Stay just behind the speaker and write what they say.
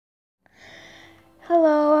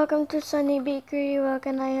welcome to Sunny Bakery. How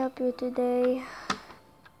can I help you today?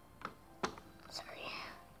 Sorry.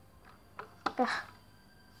 Ugh.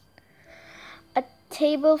 A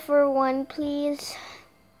table for one, please.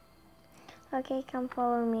 Okay, come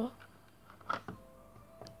follow me.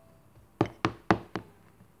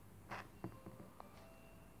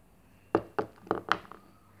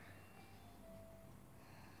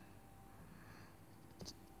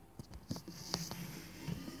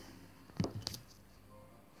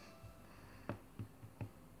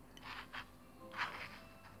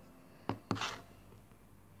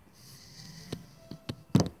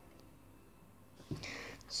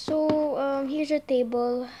 So, here's your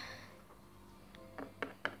table.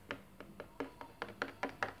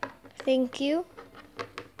 Thank you.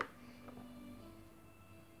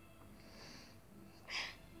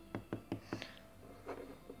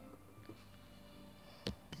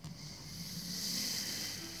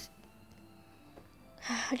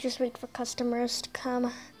 I'll just wait for customers to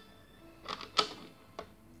come.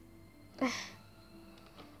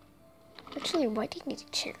 Actually, why do you need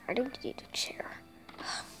a chair? I don't need a chair.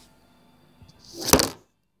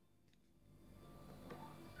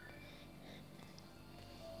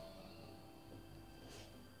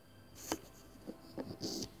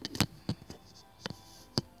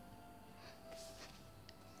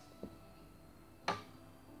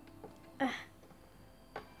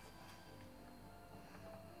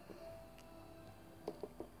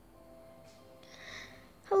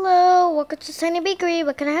 Hello, welcome to Sunny Bakery.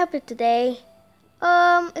 What can I help you today?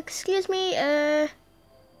 Excuse me,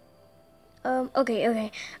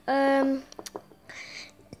 okay.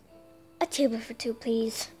 A table for two,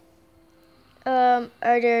 please.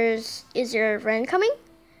 Is there a friend coming?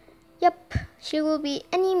 Yep, she will be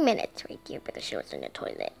any minute right here because she was in the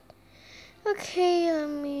toilet. Okay, follow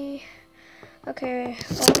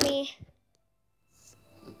me.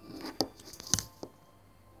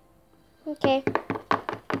 Okay.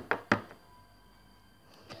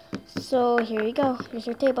 So here you go. Here's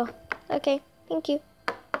your table. Okay, thank you.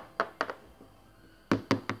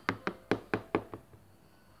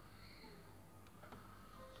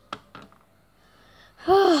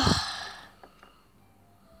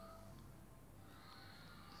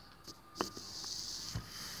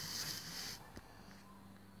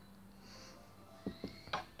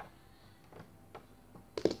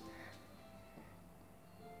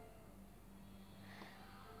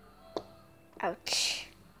 Ouch.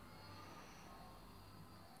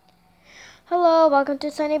 Hello, welcome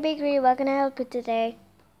to Sunny Bakery. What can I help you today?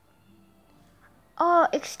 Oh,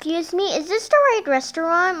 excuse me. Is this the right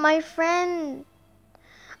restaurant? My friend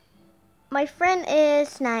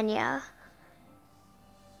is Nanya.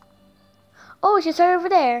 Oh, she's right over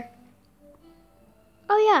there.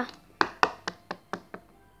 Oh, yeah.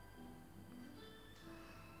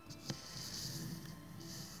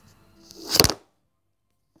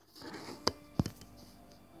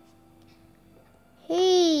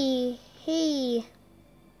 Hey.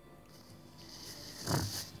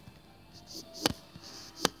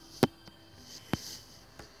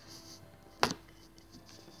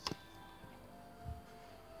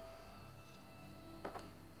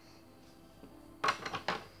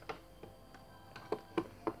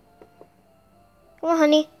 Come on,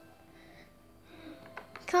 honey.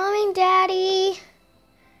 Coming, Daddy.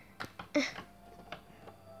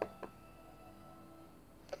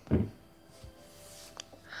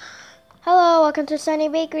 Hello, welcome to Sunny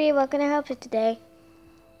Bakery. What can I help you today?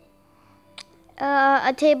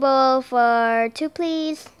 A table for two,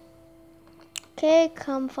 please. Okay,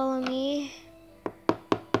 come follow me.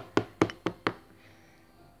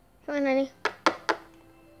 Come on, honey.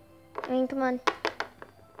 Come on.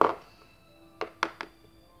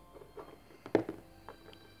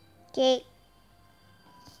 Okay.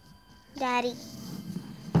 Daddy.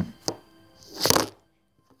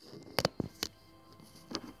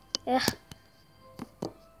 Ugh.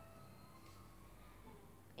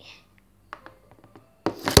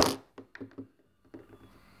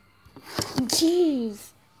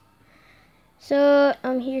 Jeez. So,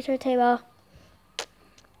 here's your table.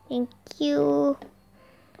 Thank you.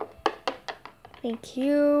 Thank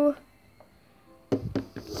you.